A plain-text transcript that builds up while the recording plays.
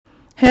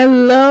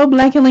Hello,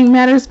 Black Healing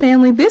Matters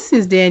family. This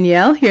is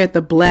Danielle here at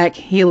the Black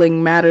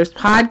Healing Matters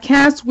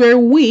podcast, where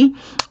we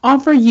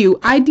offer you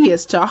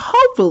ideas to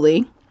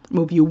hopefully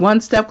move you one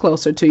step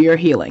closer to your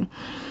healing.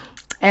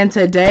 And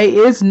today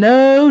is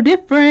no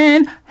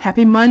different.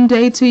 Happy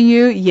Monday to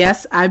you.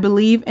 Yes, I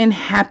believe in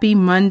happy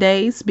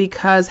Mondays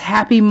because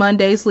happy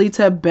Mondays lead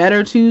to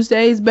better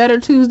Tuesdays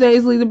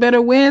lead to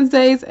better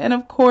Wednesdays, and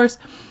of course,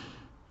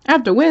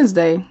 after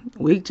Wednesday,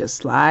 week just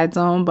slides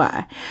on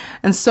by.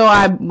 And so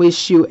I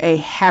wish you a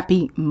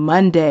happy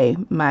Monday,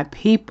 my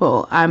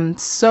people. I'm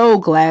so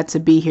glad to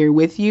be here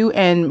with you.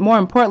 And more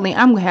importantly,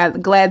 I'm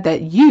glad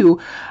that you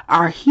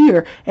are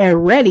here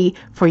and ready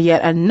for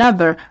yet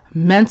another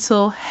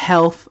Mental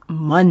Health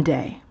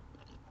Monday.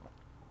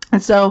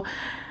 And so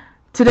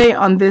today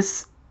on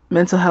this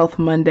Mental Health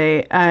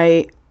Monday,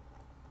 I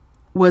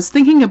was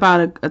thinking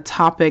about a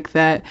topic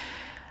that,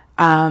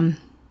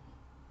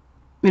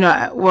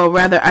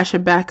 I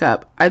should back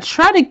up. I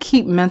try to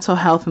keep Mental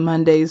Health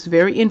Mondays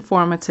very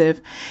informative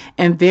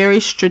and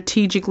very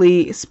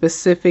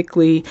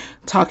specifically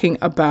talking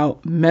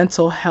about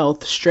mental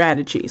health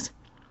strategies.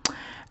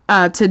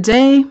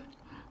 Today,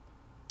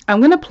 I'm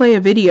going to play a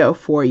video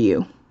for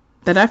you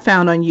that I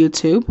found on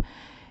YouTube,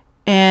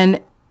 and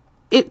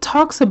it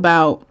talks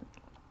about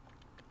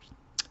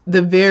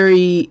the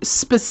very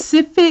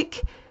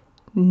specific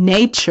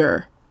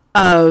nature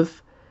of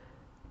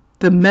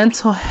the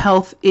mental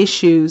health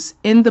issues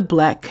in the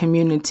Black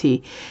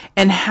community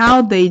and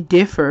how they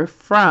differ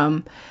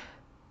from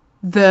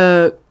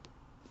the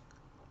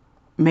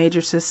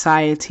major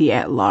society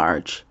at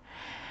large.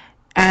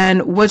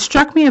 And what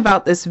struck me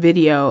about this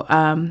video,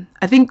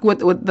 I think what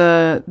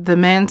the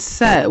man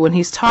said when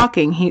he's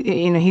talking,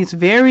 he's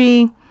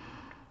very,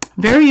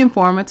 very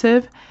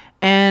informative,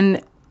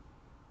 and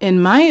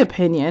in my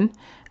opinion,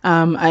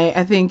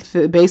 I think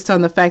that based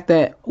on the fact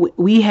that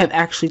we have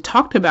actually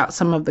talked about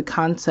some of the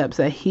concepts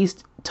that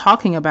he's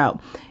talking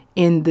about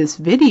in this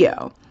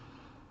video,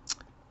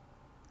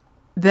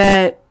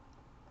 that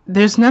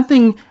there's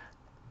nothing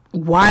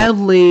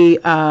wildly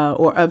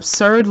or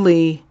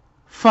absurdly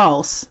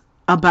false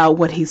about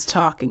what he's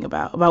talking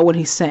about what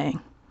he's saying.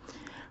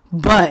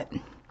 But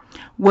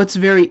what's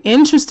very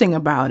interesting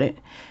about it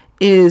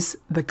is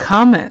the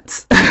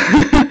comments.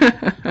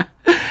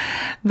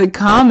 The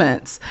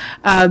comments.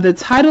 The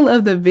title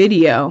of the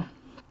video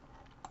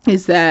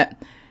is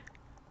that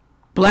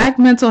Black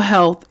mental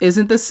health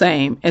isn't the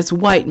same as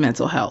white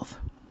mental health.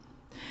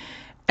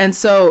 And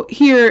so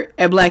here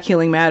at Black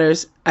Healing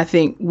Matters, I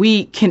think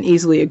we can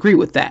easily agree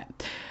with that.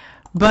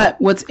 But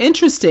what's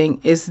interesting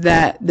is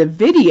that the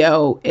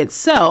video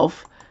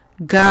itself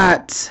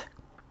this is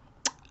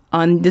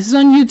on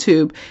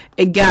YouTube,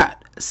 it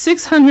got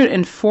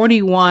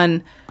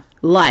 641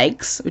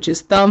 likes, which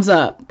is thumbs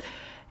up,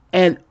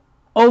 and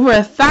over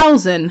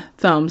 1,000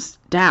 thumbs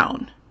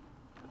down.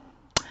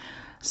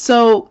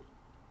 So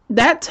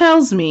that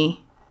tells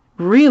me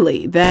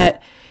really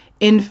that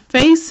in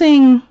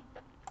facing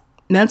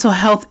mental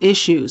health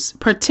issues,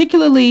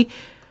 particularly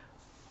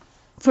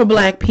for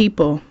Black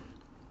people,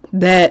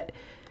 that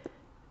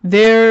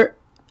there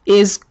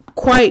is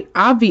quite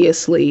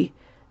obviously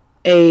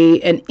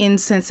an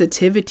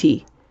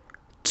insensitivity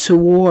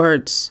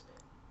towards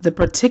the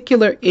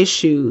particular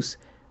issues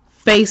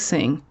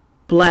facing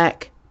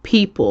Black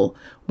people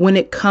when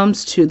it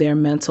comes to their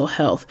mental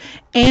health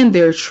and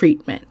their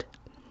treatment.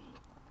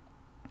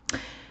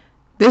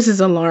 This is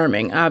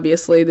alarming.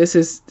 Obviously, this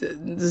is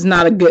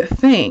not a good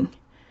thing,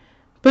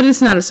 but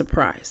it's not a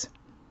surprise.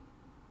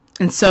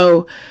 And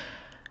so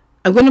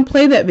I'm going to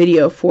play that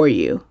video for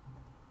you.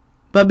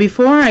 But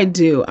before I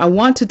do, I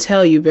want to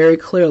tell you very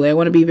clearly, I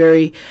want to be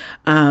very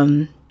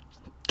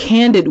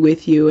candid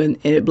with you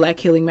and Black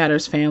Healing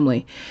Matters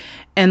family,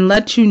 and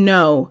let you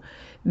know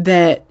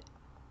that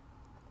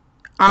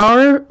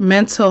our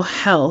mental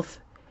health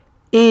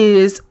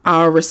is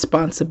our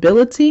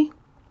responsibility,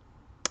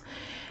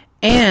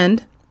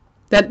 and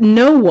that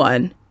no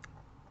one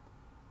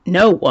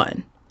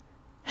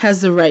has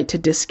the right to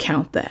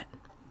discount that.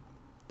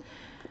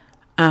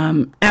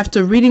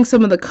 After reading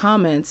some of the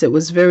comments, it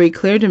was very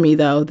clear to me,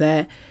 though,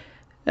 that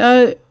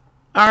our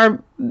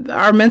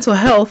mental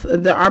health,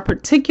 our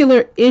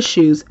particular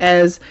issues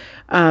as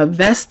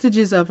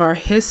vestiges of our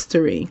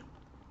history,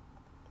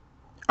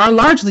 are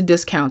largely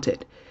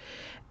discounted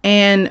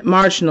and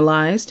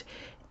marginalized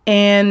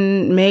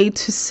and made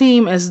to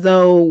seem as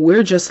though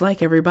we're just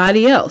like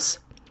everybody else,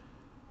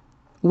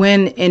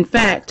 when in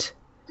fact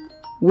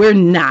we're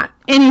not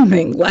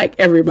anything like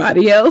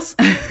everybody else.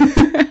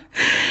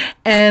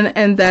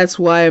 and that's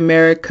why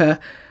America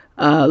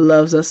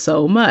loves us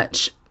so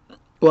much.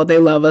 Well, they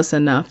love us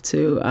enough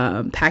to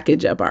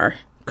package up our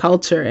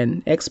culture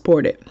and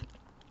export it.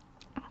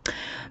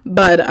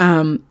 But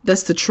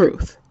that's the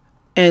truth.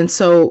 And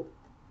so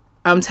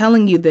I'm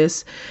telling you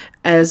this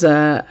as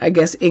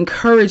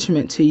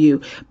encouragement to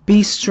you.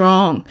 Be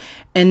strong,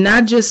 and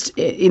not just,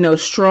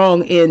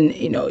 strong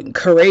in,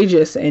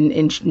 courageous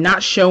and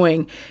not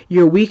showing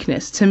your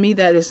weakness. To me,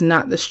 that is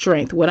not the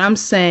strength. What I'm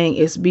saying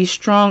is be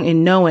strong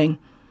in knowing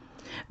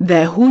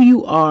that who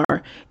you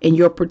are and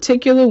your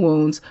particular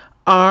wounds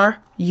are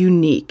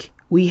unique.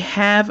 We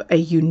have a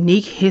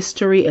unique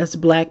history as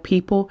Black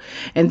people,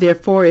 and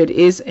therefore it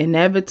is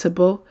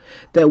inevitable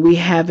that we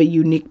have a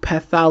unique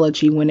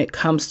pathology when it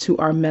comes to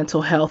our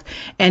mental health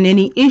and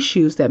any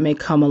issues that may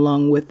come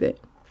along with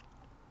it.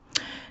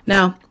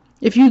 Now,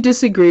 if you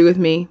disagree with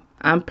me,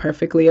 I'm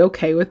perfectly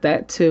okay with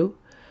that too.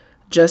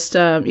 Just,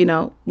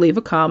 leave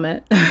a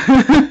comment,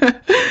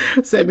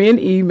 send me an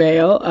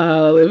email,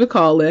 leave a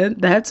call in.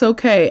 That's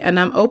okay. And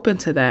I'm open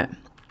to that.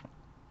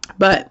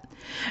 But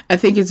I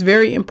think it's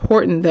very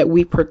important that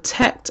we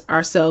protect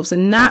ourselves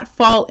and not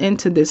fall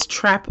into this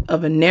trap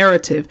of a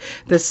narrative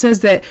that says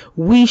that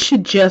we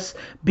should just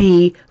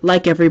be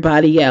like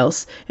everybody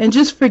else and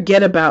just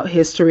forget about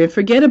history and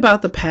forget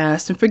about the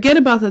past and forget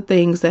about the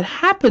things that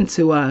happened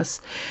to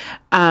us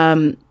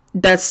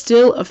that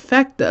still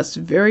affect us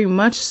very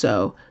much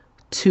so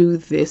to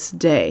this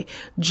day.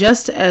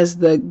 Just as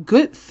the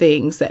good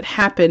things that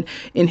happen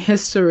in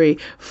history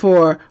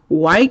for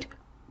white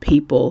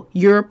people,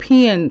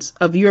 Europeans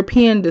of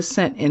European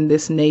descent in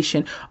this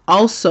nation,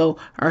 also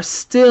are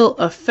still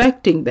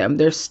affecting them.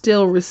 They're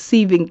still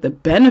receiving the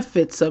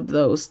benefits of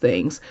those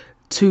things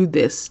to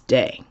this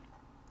day.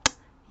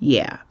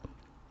 Yeah.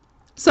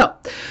 So,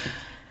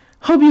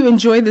 hope you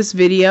enjoyed this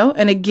video.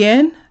 And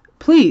again,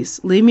 please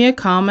leave me a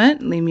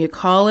comment, leave me a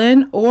call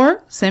in,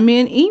 or send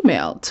me an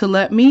email to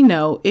let me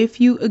know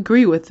if you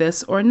agree with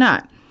this or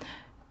not.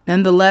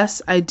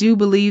 Nonetheless, I do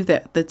believe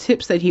that the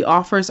tips that he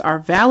offers are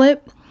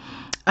valid.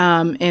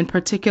 In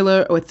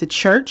particular with the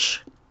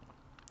church,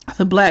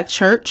 the Black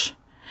church.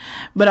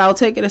 But I'll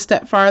take it a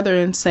step farther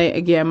and say,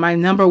 again, my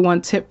number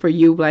one tip for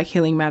you, Black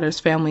Healing Matters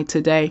family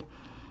today,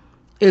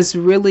 is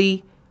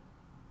really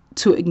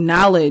to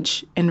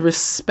acknowledge and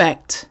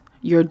respect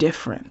your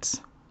difference.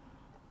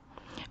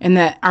 And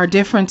that our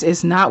difference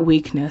is not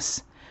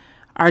weakness.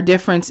 Our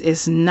difference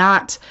is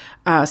not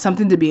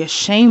something to be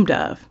ashamed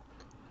of.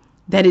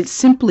 That it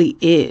simply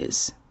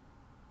is.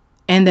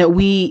 And that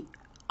we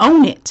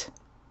own it.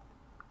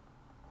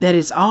 That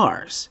is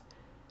ours.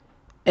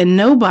 And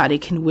nobody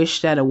can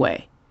wish that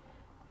away.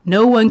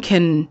 No one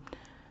can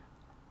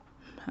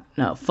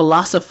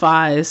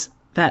philosophize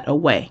that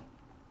away.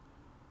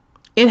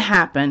 It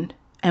happened,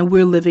 and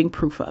we're living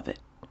proof of it.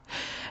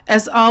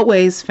 As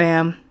always,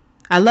 fam,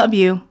 I love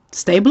you.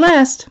 Stay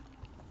blessed.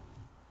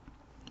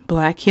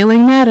 Black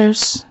Healing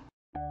Matters.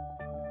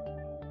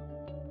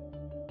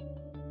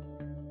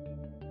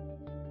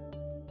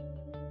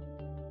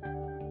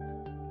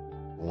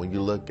 When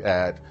you look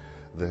at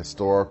the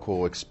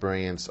historical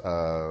experience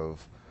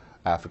of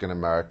African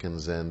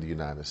Americans in the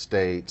United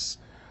States,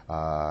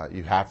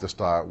 you have to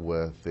start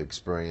with the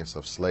experience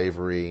of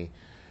slavery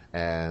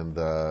and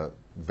the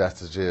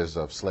vestiges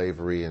of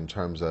slavery in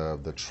terms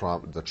of the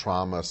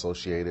trauma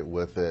associated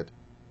with it.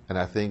 And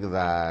I think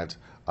that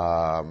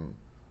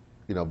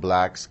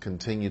blacks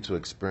continue to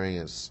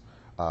experience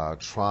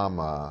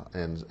trauma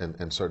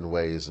in certain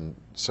ways, and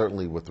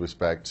certainly with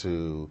respect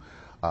to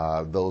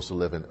those who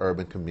live in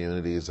urban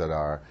communities that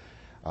are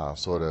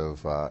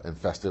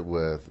infested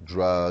with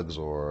drugs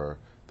or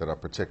that are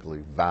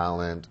particularly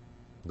violent.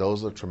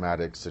 Those are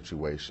traumatic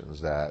situations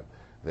that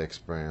they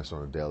experience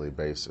on a daily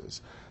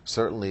basis.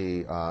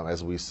 Certainly,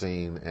 as we've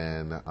seen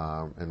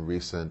in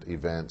recent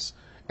events,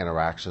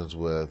 interactions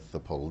with the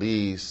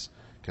police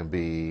can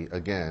be,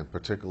 again,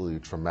 particularly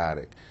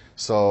traumatic.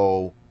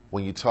 So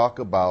when you talk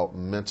about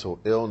mental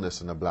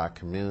illness in the Black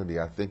community,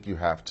 I think you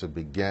have to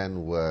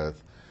begin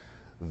with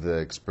the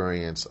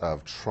experience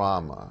of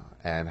trauma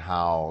and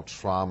how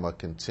trauma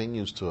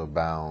continues to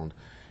abound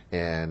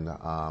in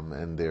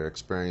their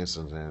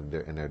experiences and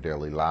in their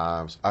daily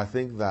lives. I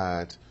think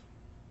that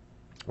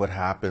what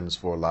happens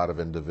for a lot of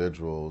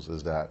individuals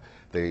is that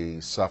they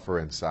suffer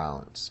in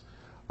silence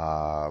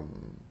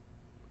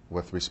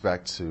with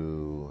respect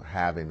to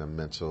having a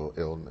mental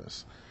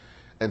illness.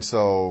 And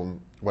so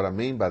what I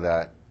mean by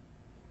that,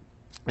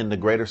 in the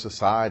greater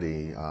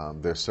society,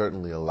 there's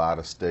certainly a lot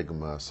of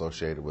stigma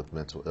associated with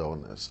mental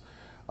illness.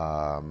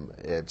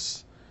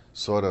 It's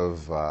sort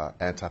of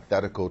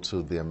antithetical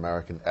to the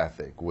American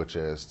ethic, which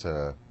is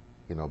to,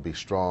 be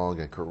strong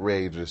and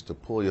courageous, to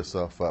pull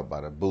yourself up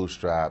by the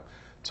bootstrap,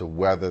 to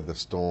weather the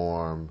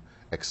storm,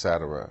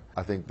 etc.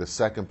 I think the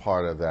second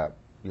part of that,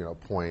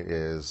 point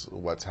is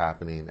what's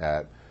happening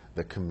at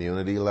the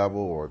community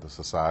level or the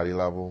society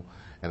level.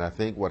 And I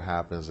think what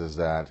happens is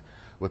that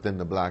within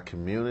the Black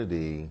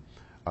community,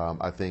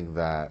 I think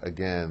that,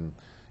 again,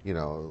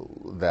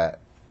 that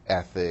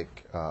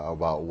ethic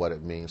about what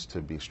it means to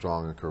be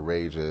strong and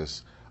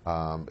courageous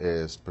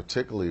is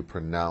particularly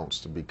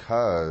pronounced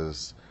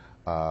because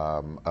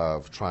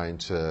of trying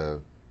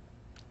to,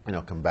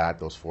 combat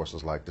those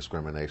forces like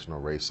discrimination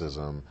or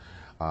racism.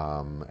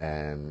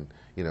 And,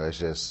 it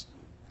just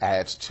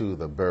adds to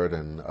the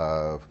burden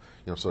of,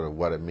 sort of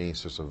what it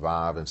means to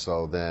survive. And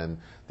so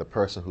then the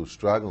person who's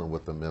struggling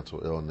with the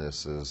mental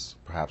illness is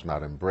perhaps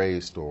not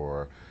embraced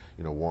or,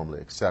 warmly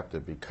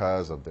accepted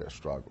because of their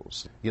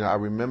struggles. I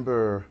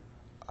remember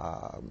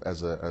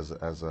as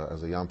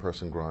a young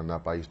person growing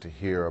up, I used to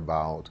hear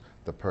about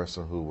the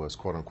person who was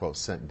quote unquote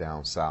sent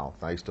down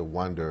south. I used to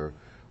wonder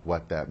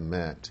what that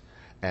meant,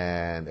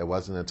 and it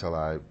wasn't until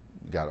I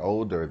got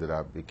older that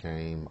I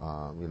became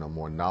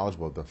more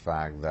knowledgeable of the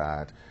fact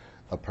that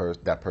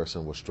that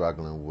person was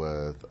struggling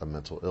with a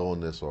mental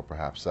illness or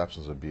perhaps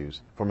substance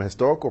abuse. From a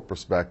historical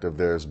perspective,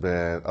 there's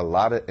been a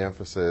lot of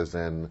emphasis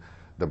in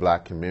the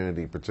black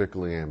community,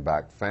 particularly in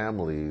black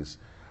families,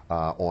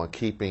 on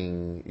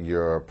keeping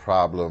your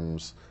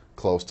problems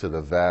close to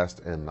the vest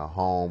in the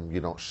home.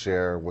 You don't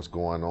share what's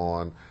going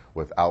on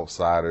with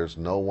outsiders.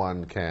 No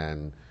one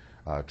can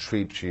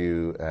treat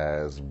you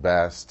as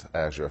best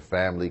as your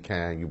family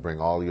can. You bring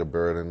all your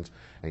burdens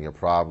and your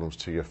problems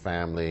to your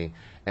family.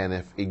 And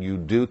if you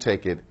do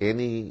take it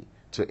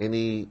to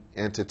any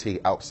entity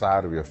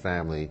outside of your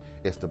family,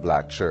 it's the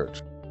black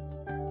church.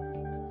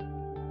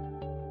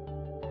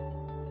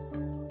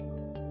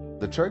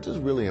 The church is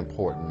really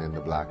important in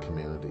the black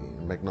community.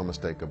 Make no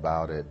mistake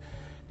about it.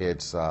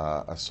 It's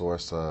a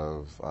source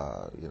of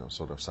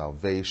sort of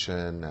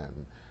salvation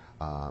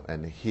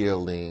and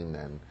healing,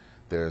 and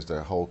there's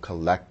the whole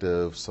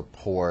collective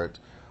support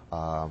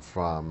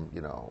from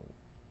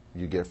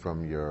you get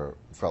from your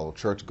fellow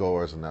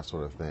churchgoers and that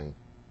sort of thing.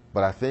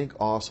 But I think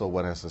also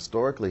what has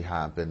historically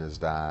happened is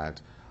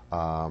that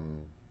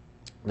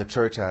the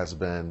church has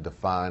been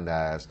defined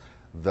as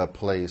the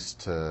place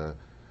to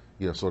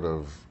sort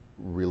of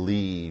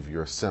relieve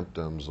your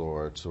symptoms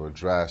or to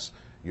address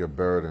your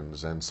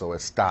burdens, and so it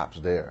stops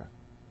there.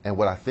 And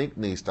what I think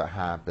needs to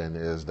happen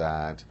is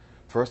that,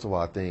 first of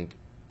all, I think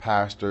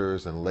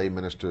pastors and lay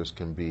ministers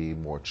can be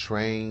more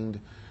trained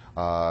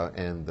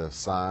in the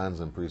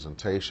signs and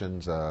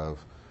presentations of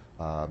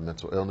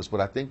mental illness,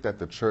 but I think that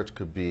the church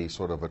could be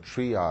sort of a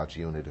triage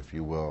unit, if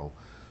you will,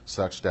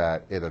 such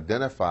that it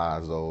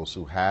identifies those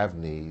who have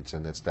needs,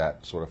 and it's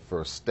that sort of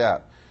first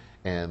step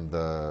and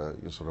the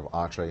sort of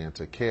entree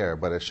into care,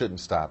 but it shouldn't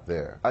stop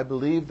there. I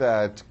believe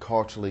that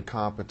culturally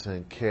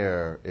competent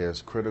care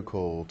is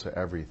critical to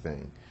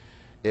everything.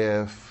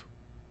 If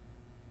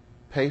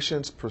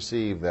patients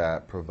perceive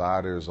that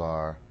providers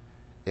are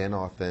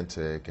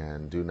inauthentic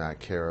and do not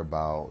care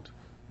about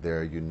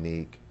their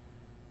unique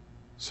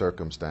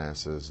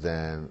circumstances,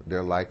 then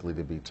they're likely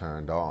to be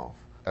turned off.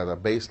 At a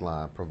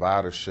baseline,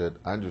 providers should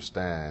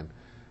understand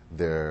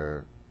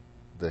the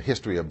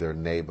history of their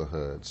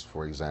neighborhoods,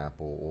 for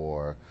example,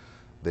 or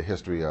the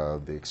history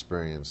of the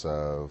experience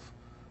of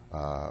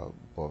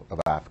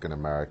African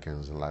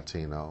Americans and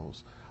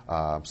Latinos,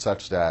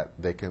 such that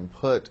they can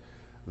put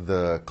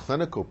the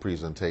clinical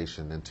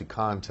presentation into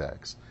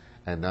context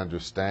and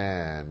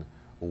understand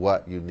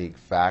what unique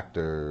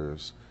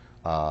factors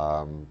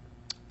are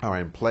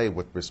in play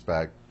with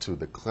respect to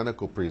the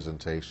clinical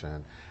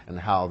presentation and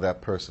how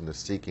that person is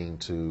seeking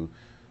to,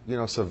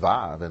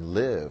 survive and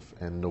live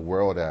in the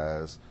world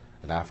as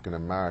an African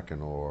American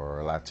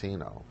or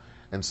Latino.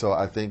 And so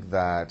I think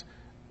that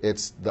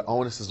the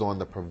onus is on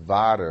the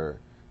provider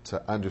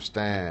to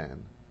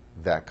understand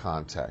that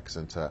context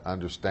and to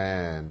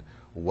understand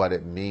what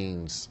it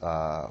means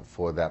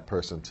for that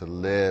person to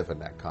live in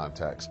that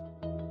context.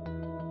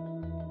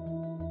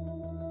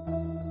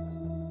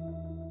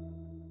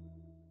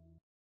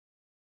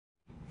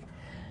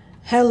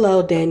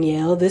 Hello,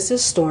 Danielle. This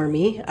is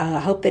Stormy. I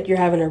hope that you're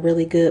having a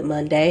really good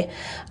Monday.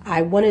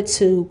 I wanted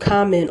to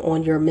comment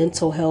on your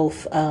mental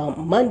health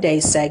Monday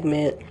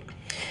segment.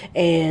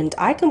 And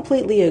I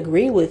completely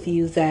agree with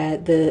you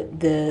that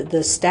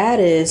the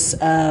status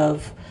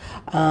of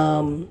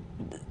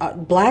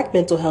Black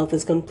mental health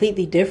is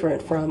completely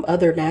different from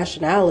other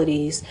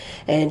nationalities,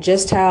 and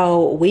just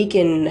how we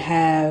can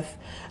have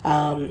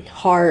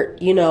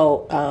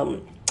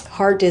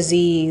heart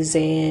disease,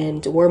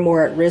 and we're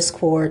more at risk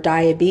for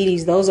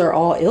diabetes. Those are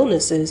all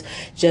illnesses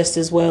just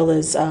as well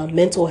as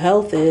mental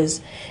health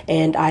is.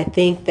 And I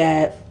think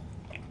that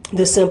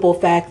the simple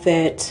fact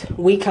that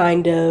we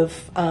kind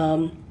of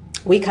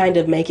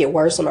make it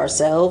worse on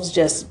ourselves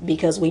just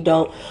because we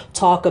don't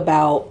talk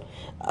about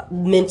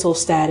mental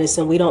status,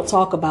 and we don't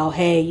talk about,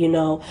 hey,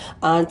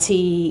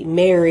 Auntie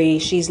Mary,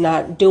 she's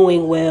not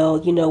doing well.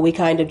 We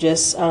kind of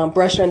just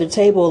brush her under the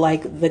table,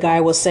 like the guy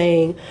was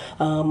saying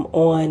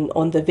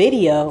on the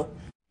video,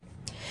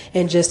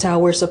 and just how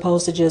we're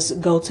supposed to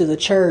just go to the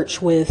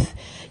church with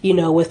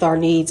our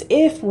needs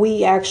if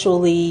we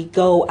actually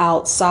go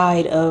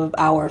outside of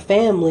our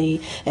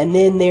family. And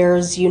then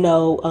there's,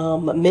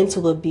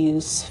 mental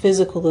abuse,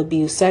 physical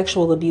abuse,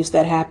 sexual abuse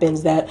that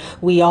happens that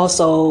we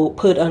also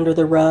put under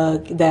the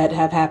rug, that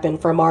have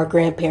happened from our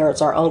grandparents,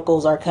 our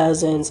uncles, our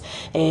cousins,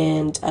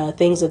 and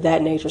things of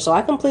that nature. So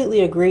I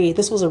completely agree.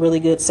 This was a really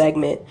good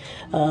segment.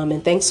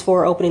 And thanks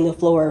for opening the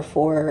floor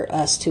for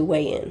us to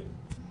weigh in.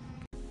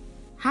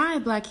 Hi,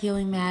 Black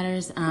Healing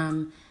Matters.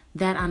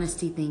 That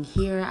Honesty thing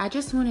here. I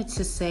just wanted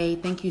to say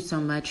thank you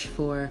so much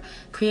for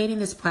creating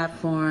this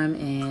platform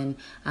and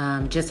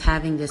just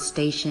having this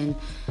station.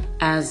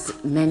 As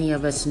many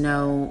of us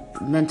know,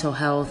 mental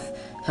health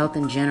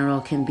in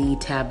general can be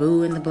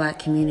taboo in the Black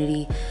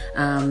community.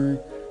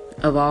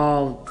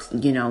 all,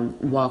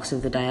 walks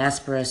of the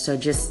diaspora. So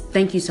just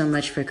thank you so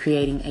much for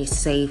creating a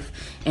safe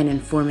and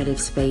informative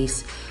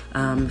space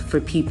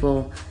for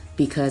people,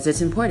 because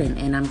it's important.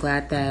 And I'm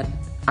glad that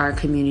our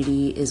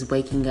community is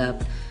waking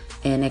up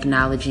and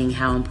acknowledging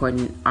how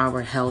important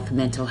our health,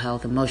 mental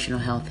health, emotional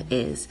health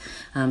is.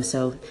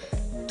 So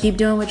keep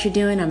doing what you're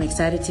doing. I'm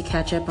excited to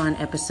catch up on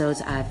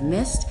episodes I've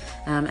missed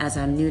as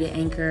I'm new to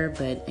Anchor.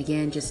 But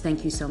again, just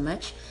thank you so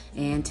much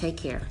and take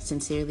care.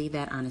 Sincerely,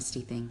 That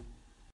Honesty Thing.